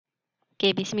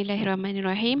Okay,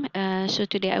 Bismillahirrahmanirrahim. So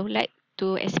today I would like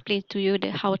to explain to you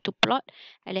how to plot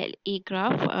LLE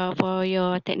graph for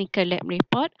your technical lab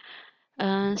report.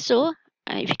 If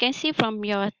you can see from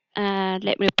your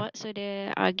lab report, so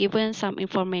there are given some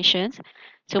information.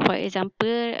 So for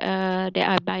example, there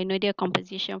are binoidal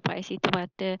composition for IC2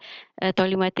 water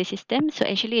tolling water system. So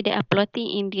actually they are plotting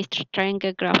in this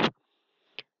triangle graph.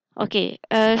 Okay,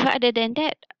 so other than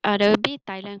that, there will be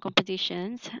Thailand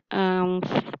compositions.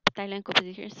 Thailand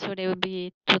compositions. So there will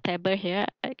be two table here.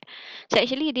 So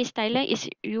actually, this Thailand is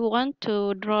you want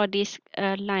to draw this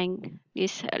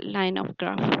this line of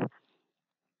graph.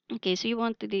 Okay, so you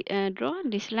want to draw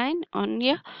this line on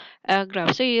your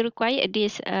graph. So you require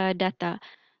this data.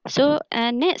 So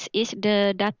next is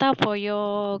the data for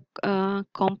your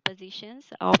compositions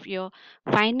of your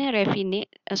final raffinate.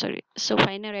 So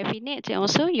final raffinate and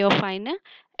also your final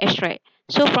extract.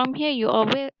 So from here you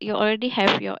already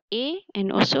have your A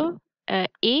and also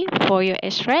A for your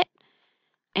extract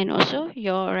and also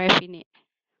your raffinate.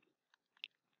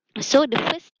 So the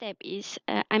first step is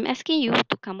I'm asking you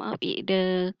to come up with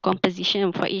the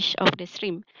composition for each of the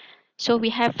stream. So we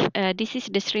have this is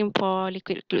the stream for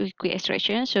liquid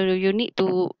extraction. So you need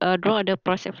to draw the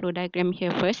process flow diagram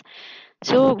here first.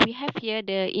 So we have here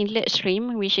the inlet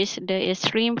stream, which is the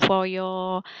stream for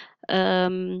your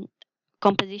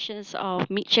compositions of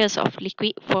mixtures of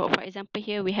liquid. For example,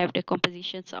 here we have the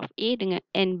compositions of A dengan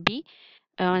and B,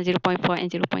 0.4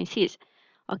 and 0.6.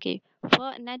 Okay,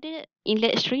 for another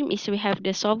inlet stream is we have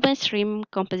the solvent stream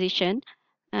composition.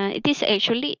 It is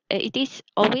actually it is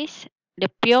always the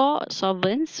pure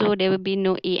solvent, so there will be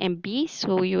no A and B.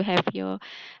 So you have your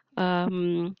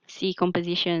C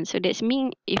composition. So that's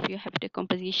mean if you have the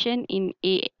composition in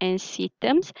A and C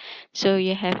terms, so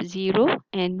you have 0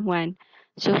 and 1.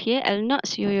 So here L naught,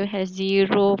 so you have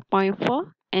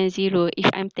 0.4 and 0 if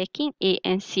I'm taking A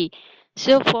and C.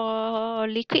 So for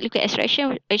liquid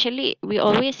extraction, actually we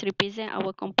always represent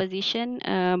our composition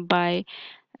by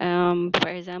for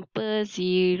example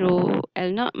 0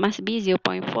 L naught must be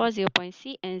 0.4,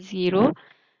 0.6 and 0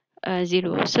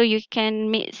 0. So you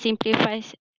can make simplify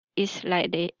is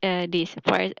like this.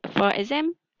 For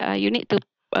exam, you need to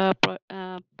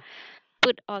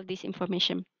put all this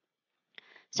information.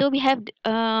 So we have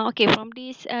okay, from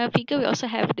this figure we also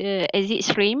have the exit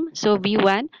stream, so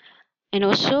V1, and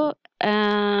also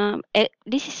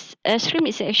this is stream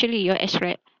is actually your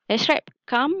extract. Extract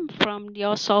come from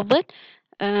your solvent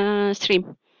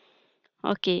stream.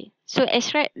 Okay, so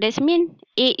extract that mean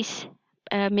A is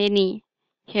many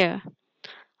here.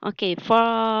 Okay,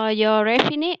 for your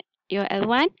raffinate, your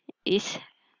L1 is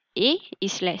A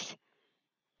is less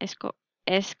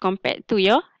as compared to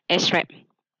your extract.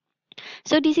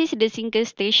 So this is the single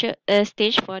stage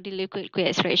for the liquid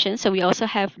extraction. So we also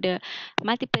have the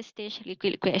multiple stage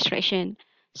liquid extraction.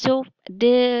 So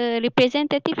the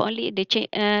representative only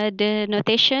the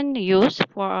notation used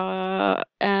for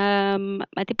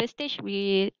multiple stage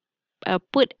we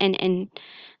put an N.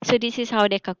 So this is how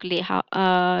they calculate how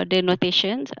the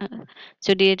notations.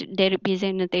 So they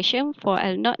represent notation for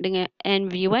L naught dengan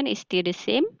and V1 is still the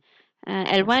same.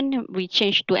 L1 we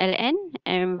change to Ln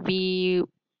and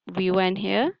V1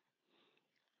 here.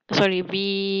 Sorry,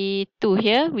 V2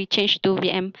 here we change to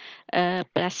Vm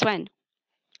plus 1.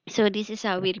 So this is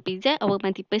how we represent our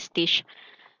multiple stage.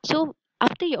 So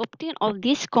after you obtain all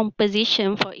this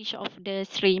composition for each of the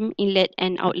stream, inlet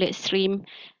and outlet stream,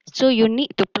 so you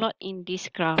need to plot in this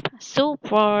graph. So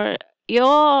for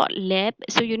your lab,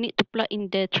 so you need to plot in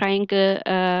the triangle,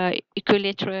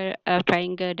 equilateral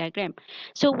triangle diagram.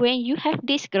 So when you have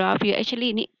this graph, you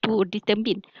actually need to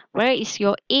determine where is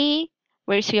your A,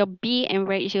 where is your B, and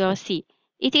where is your C.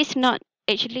 It is not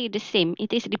actually the same.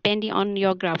 It is depending on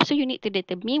your graph. So you need to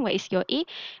determine what is your A,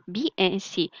 B, and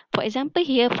C. For example,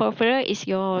 here for Ferrer is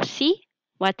your C,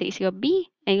 water is your B,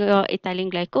 and your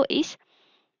ethylene glycol is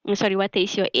water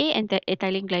is your A, and the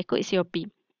ethylene glycol is your B.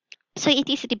 So it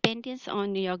is dependent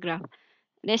on your graph.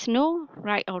 There's no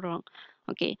right or wrong.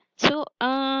 Okay, so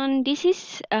this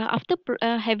is after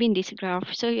having this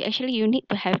graph. So actually you need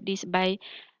to have this by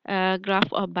graph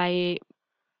or by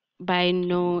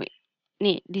no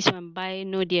this one by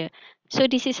nodal. So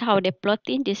this is how they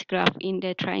plotting this graph in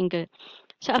the triangle.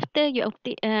 So after you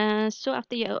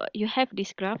after you have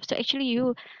this graph, so actually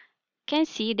you can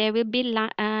see there will be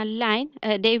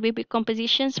there will be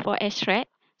compositions for extract.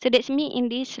 So that's mean in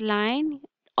this line,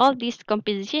 all this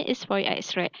composition is for your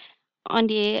extract. On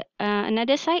the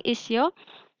another side is your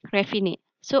raffinate.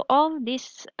 So all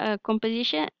this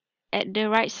composition at the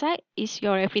right side is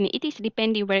your raffinate. It is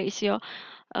depending where is your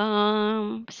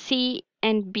C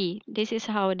and B. This is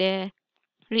how they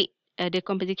read the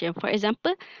composition. For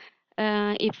example,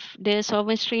 if the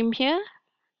solvent stream here,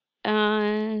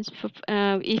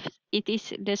 if it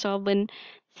is the solvent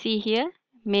C here,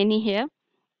 many here,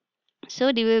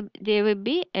 so there will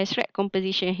be extract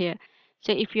composition here.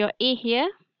 So if your A here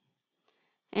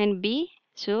and B,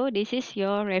 so this is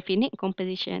your raffinate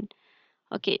composition.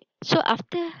 Okay, so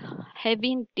after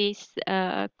having this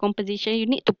composition, you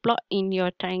need to plot in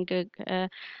your triangle.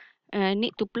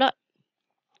 Need to plot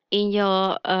in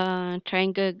your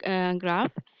triangle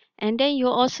graph, and then you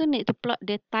also need to plot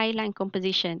the tie line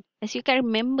composition. As you can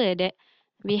remember that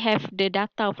we have the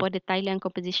data for the tie line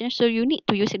composition, so you need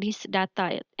to use this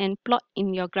data and plot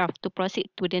in your graph to proceed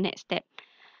to the next step.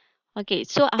 Okay,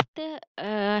 so after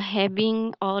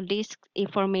having all this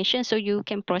information, so you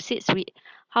can proceed with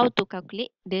how to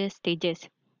calculate the stages.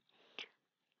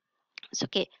 So,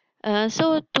 okay,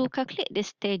 so to calculate the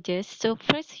stages, so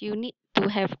first you need to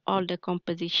have all the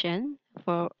composition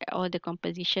for all the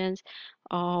compositions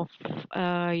of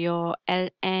your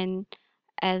Ln,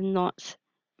 L naught,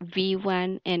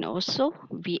 V1 and also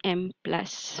Vm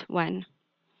plus 1.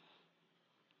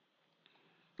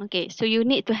 Okay, so you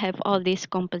need to have all this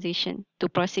composition to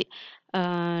proceed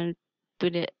uh,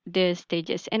 to the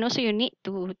stages. And also you need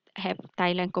to have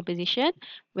tie line composition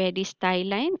where this tie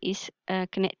line is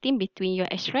connecting between your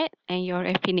extract and your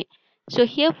raffinate. So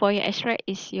here for your extract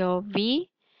is your V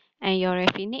and your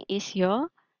raffinate is your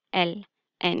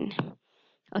Ln.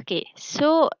 Okay,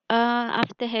 so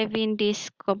after having this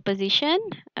composition,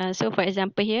 so for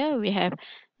example here we have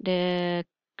the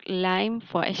line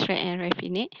for extract and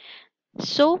raffinate.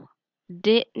 So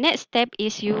the next step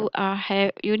is you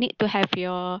need to have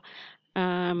your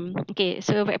okay,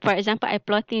 so for example I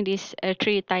plotting this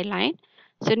three tie line.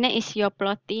 So next is your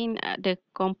plotting the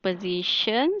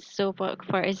composition. So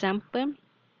for example,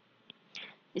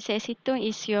 it says itu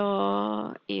is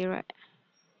your A, right?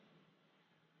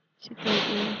 Situ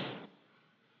A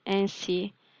and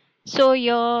C. So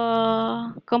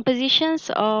your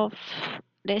compositions of,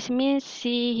 that means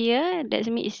C here, that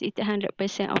means it's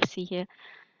 100% of C here.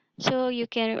 So you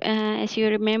can, as you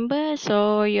remember,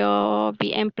 so your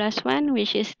Bm plus 1,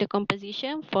 which is the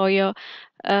composition for your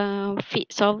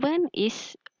feed solvent,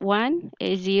 is 1,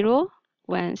 0,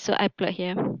 1. So I plot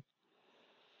here.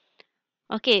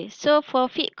 Okay, so for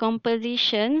feed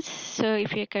compositions, so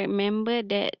if you can remember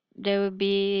that there will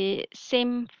be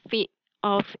same feed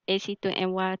of aceton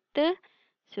and water.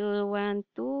 So 1,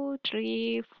 2,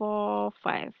 3, 4,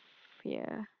 5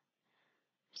 here.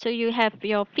 So you have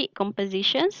your feed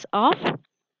compositions of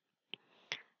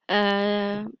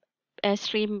uh, a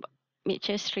stream,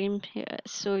 mixture stream here.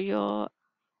 So your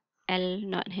L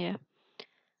not here.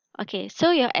 Okay,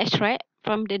 so your extract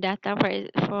from the data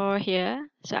for here.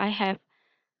 So I have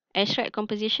extract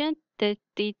composition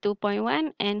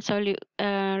 32.1 and solute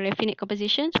raffinate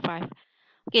composition 5.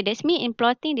 Okay, that's me in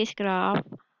plotting this graph.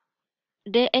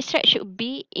 The extract should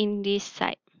be in this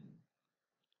side.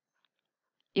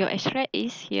 Your extract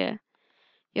is here.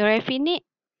 Your raffinate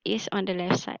is on the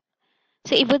left side.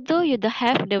 So even though you don't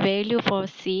have the value for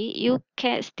C, you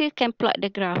can still plot the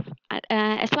graph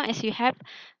as long as you have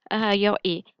your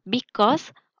A,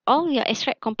 because all your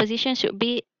extract composition should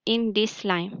be in this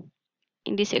line,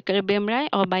 in this equilibrium line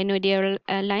or binodal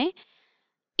line.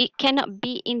 It cannot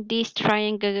be in this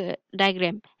triangle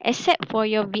diagram, except for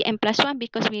your Vm plus 1,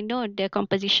 because we know the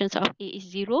compositions of A is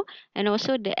 0, and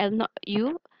also the L naught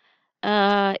U,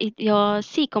 your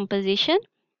C composition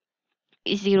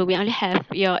is 0. We only have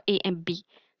your A and B.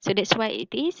 So that's why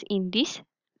it is in this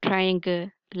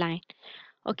triangle line.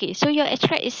 Okay, so your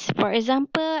extract is, for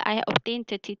example, I obtained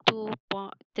 32,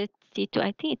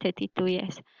 I think 32,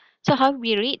 yes. So how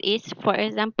we read is, for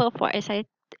example, for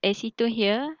AC2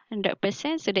 here,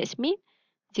 100%, so that's mean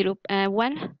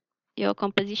 1, your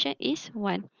composition is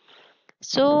 1.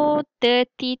 So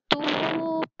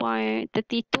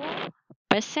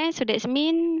 32.32%, so that's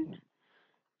mean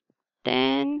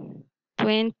 10,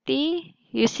 20,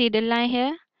 you see the line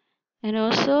here, and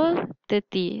also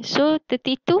 30. So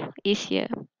 32 is here.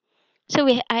 So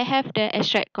I have the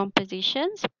extract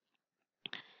compositions,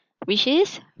 which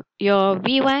is your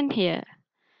V1 here.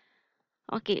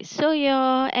 Okay, so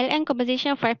your Ln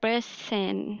composition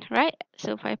 5%, right?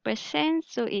 So 5%,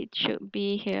 so it should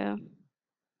be here.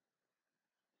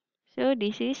 So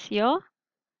this is your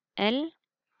Ln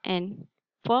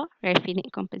for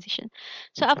raffinate composition.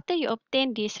 So after you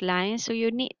obtain this line, so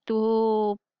you need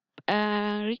to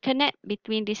reconnect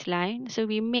between this line. So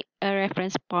we make a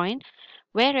reference point.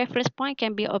 Where reference point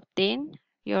can be obtained,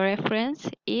 your reference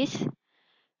is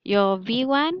your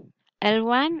V1,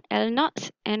 L1,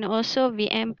 L0, and also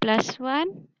Vm plus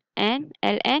 1 and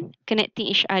Ln connecting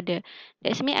each other.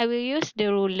 That's mean I will use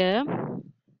the ruler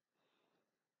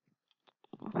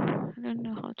don't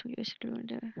know how to use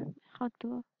ruler. How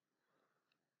to?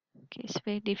 Okay, it's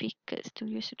very difficult to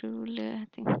use ruler. I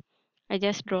think I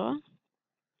just draw.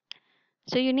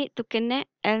 So you need to connect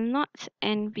L0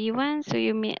 and V1. So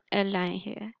you make a line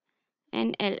here,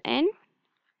 and LN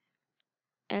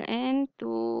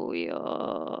to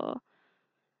your.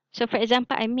 So for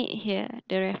example, I make here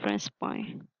the reference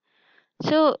point.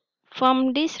 So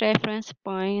from this reference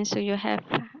point, so you have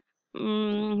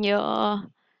your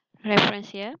reference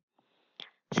here.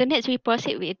 So next we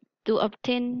proceed with to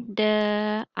obtain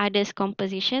the others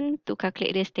composition to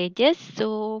calculate the stages.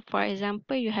 So for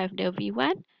example, you have the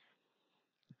V1.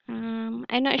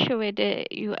 I'm not sure whether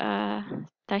you are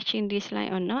touching this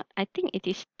line or not. I think it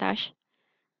is touched.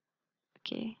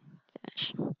 Okay,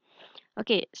 touch.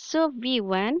 Okay, so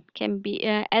V1 can be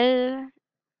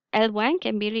L1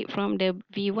 can be read from the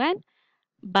V1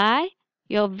 by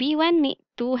your V1 need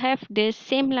to have the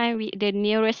same line with the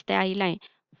nearest tie line.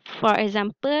 For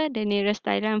example, the nearest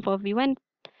tie line for V1,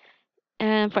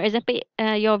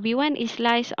 your V1 is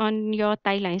lies on your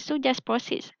tie line. So just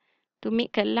proceed to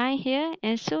make a line here,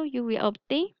 and so you will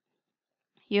obtain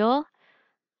your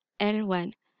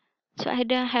L1. So I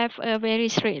don't have a very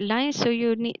straight line, so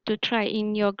you need to try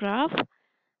in your graph.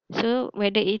 So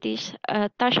whether it is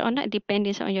touch or not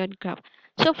depends on your graph.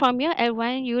 So from your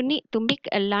L1, you need to make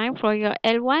a line from your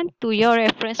L1 to your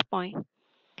reference point.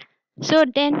 So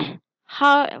then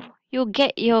how you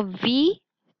get your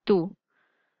V2?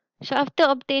 So after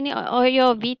obtaining all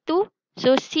your V2,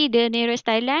 so see the nearest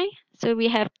tie line. So we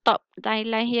have top tie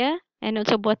line here and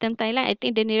also bottom tie line. I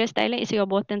think the nearest tie line is your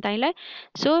bottom tie line.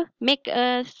 So make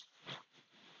a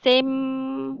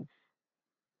same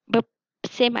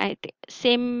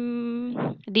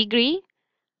same degree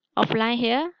of line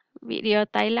here with your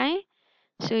tie line.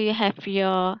 So you have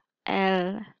your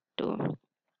L2.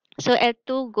 So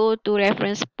L2 go to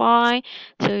reference point.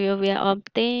 So you will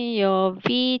obtain your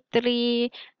V3,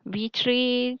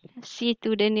 V3, see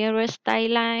to the nearest tie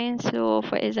line. So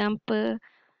for example,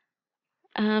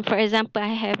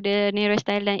 I have the nearest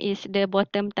tie line is the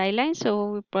bottom tie line.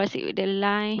 So we proceed with the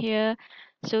line here.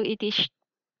 So it is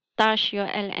touch your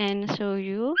LN, so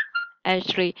you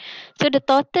L3. So the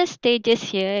total stages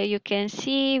here, you can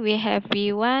see we have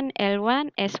V1, L1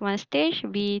 as one stage,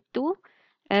 V2,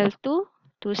 L2,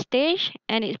 two stage,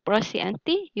 and it proceed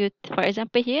until you, for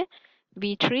example here,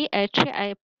 V3, L3,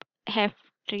 I have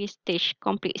three stage,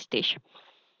 complete stage.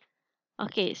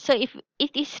 Okay, so if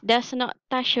it is does not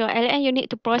touch your LN, you need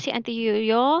to proceed until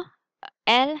your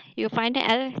you find the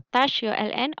L touch your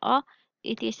LN, or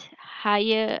it is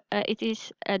higher,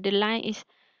 the line is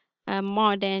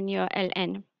more than your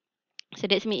LN. So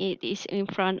that means it is in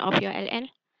front of your LN,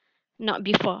 not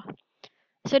before.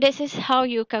 So this is how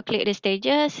you calculate the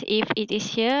stages. If it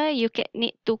is here, you can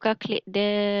need to calculate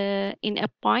the in a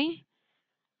point.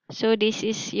 So this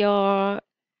is your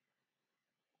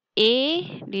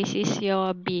A, this is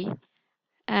your B.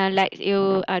 Like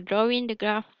you are drawing the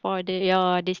graph for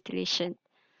your distillation.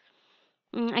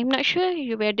 I'm not sure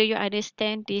whether you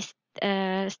understand this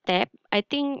step. I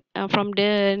think from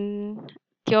the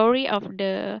theory of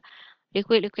the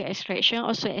liquid extraction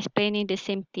also explaining the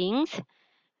same things.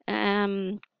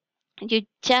 You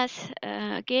just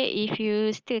okay, if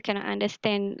you still cannot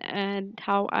understand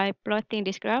how I plotting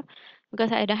this graph,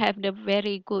 because I don't have the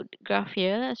very good graph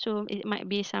here, so it might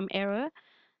be some error.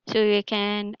 So you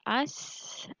can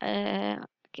ask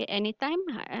okay anytime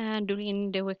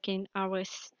during the working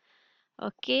hours.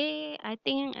 Okay, I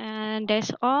think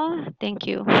that's all. Thank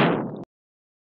you.